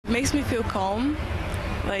makes me feel calm.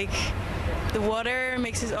 Like, the water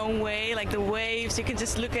makes its own way, like the waves, you can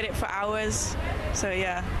just look at it for hours. So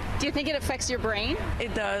yeah. Do you think it affects your brain?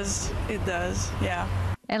 It does, yeah.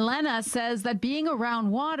 Elena says that being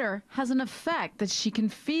around water has an effect that she can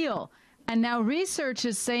feel. And now research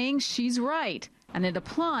is saying she's right, and it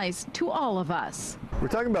applies to all of us. We're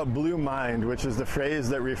talking about blue mind, which is the phrase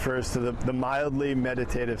that refers to the mildly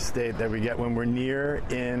meditative state that we get when we're near,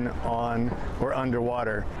 in, on, or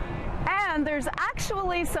underwater. And there's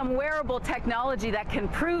actually some wearable technology that can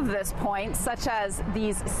prove this point, such as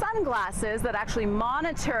these sunglasses that actually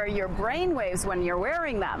monitor your brain waves when you're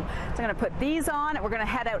wearing them. So I'm going to put these on, and we're going to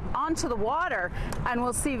head out onto the water, and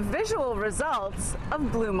we'll see visual results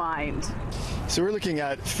of Blue Mind. So we're looking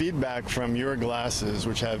at feedback from your glasses,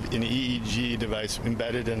 which have an EEG device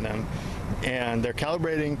embedded in them, and they're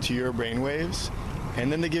calibrating to your brain waves, and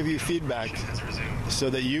then they give you feedback so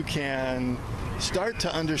that you can start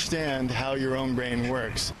to understand how your own brain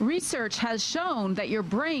works. Research has shown that your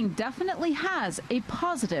brain definitely has a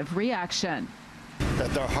positive reaction.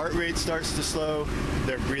 That their heart rate starts to slow,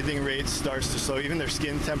 their breathing rate starts to slow, even their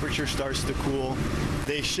skin temperature starts to cool.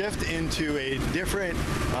 They shift into a different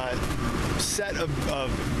set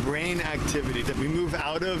of brain activity, that we move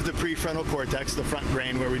out of the prefrontal cortex, the front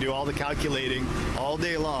brain, where we do all the calculating all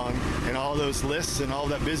day long and all those lists and all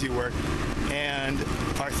that busy work, and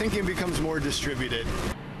our thinking becomes more distributed.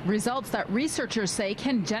 Results that researchers say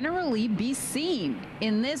can generally be seen.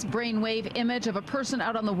 In this brainwave image of a person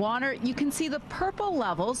out on the water, you can see the purple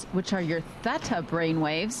levels, which are your theta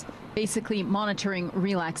brainwaves. Basically, monitoring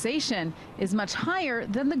relaxation is much higher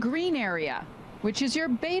than the green area, which is your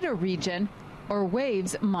beta region, or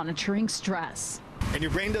waves monitoring stress. And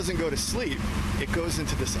your brain doesn't go to sleep, it goes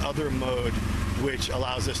into this other mode, which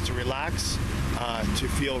allows us to relax, to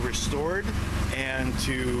feel restored, and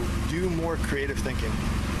to do more creative thinking.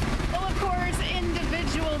 Well, of course,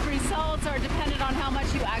 individual results are dependent on how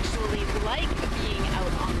much you actually like being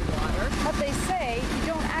out on the water. But they say you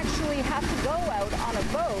don't actually have to go out on a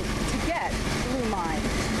boat to get Blue Mind.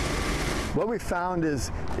 What we found is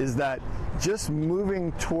that just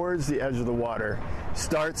moving towards the edge of the water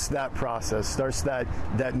starts that process, starts that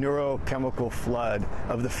neurochemical flood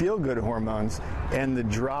of the feel-good hormones and the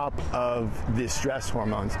drop of the stress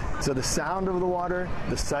hormones. So the sound of the water,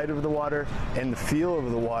 the sight of the water, and the feel of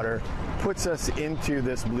the water puts us into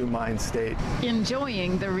this Blue Mind state.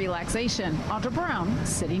 Enjoying the relaxation. Audra Brown,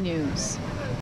 City News.